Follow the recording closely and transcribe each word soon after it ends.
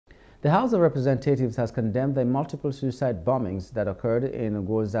The House of Representatives has condemned the multiple suicide bombings that occurred in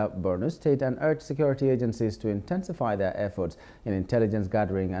Gwoza, Borno State, and urged security agencies to intensify their efforts in intelligence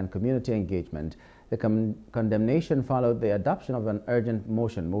gathering and community engagement. The condemnation followed the adoption of an urgent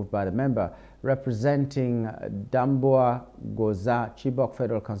motion moved by the member representing Damboa, Gwoza, Chibok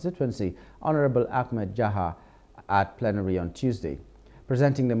Federal Constituency, Honorable Ahmad Jaha, at plenary on Tuesday.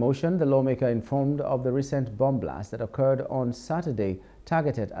 Presenting the motion, the lawmaker informed of the recent bomb blast that occurred on Saturday,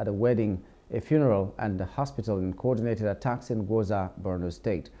 targeted at a wedding, a funeral, and a hospital in coordinated attacks in Gwoza, Borno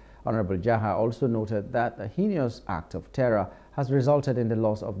State. Honorable Jaha also noted that a heinous act of terror has resulted in the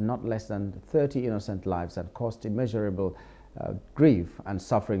loss of not less than 30 innocent lives and caused immeasurable grief and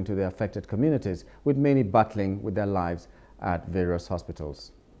suffering to the affected communities, with many battling with their lives at various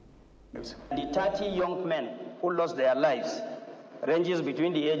hospitals. The 30 young men who lost their lives ranges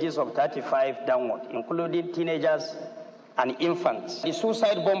between the ages of 35 downward, including teenagers and infants. The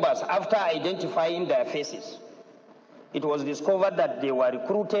suicide bombers, after identifying their faces, it was discovered that they were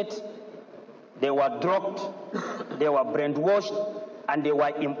recruited, they were drugged, they were brainwashed, and they were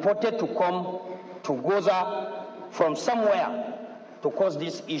imported to come to Gwoza from somewhere to cause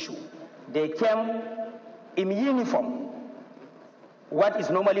this issue. They came in uniform, what is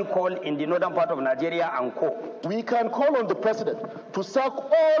normally called in the northern part of Nigeria Anko. We can call on the president to sack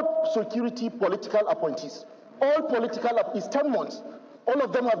all security political appointees. All political is 10 months. All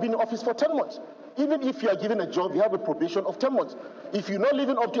of them have been in office for 10 months. Even if you are given a job, you have a probation of 10 months. If you're not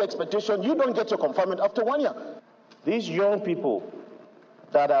living up to expectation, you don't get your confinement after 1 year. These young people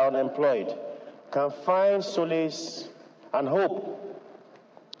that are unemployed can find solace and hope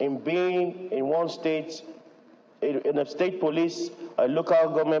in being in one state, in a state police, a local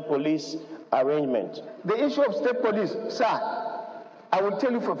government police arrangement. The issue of state police, sir, I will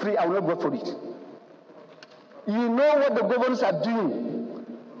tell you for free, I will not go for it. You know what the governors are doing,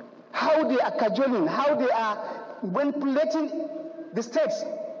 how they are cajoling, how they are manipulating the states.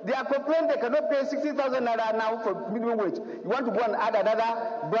 They are complaining they cannot pay 60,000 naira now for minimum wage. You want to go and add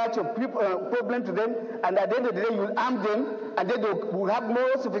another branch of problem to them, and at the end of the day, you will arm them, and then they will have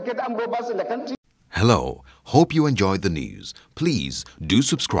more sophisticated armed robbers in the country. Hello, hope you enjoyed the news. Please do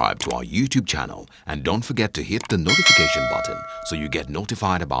subscribe to our YouTube channel and don't forget to hit the notification button so you get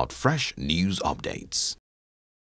notified about fresh news updates.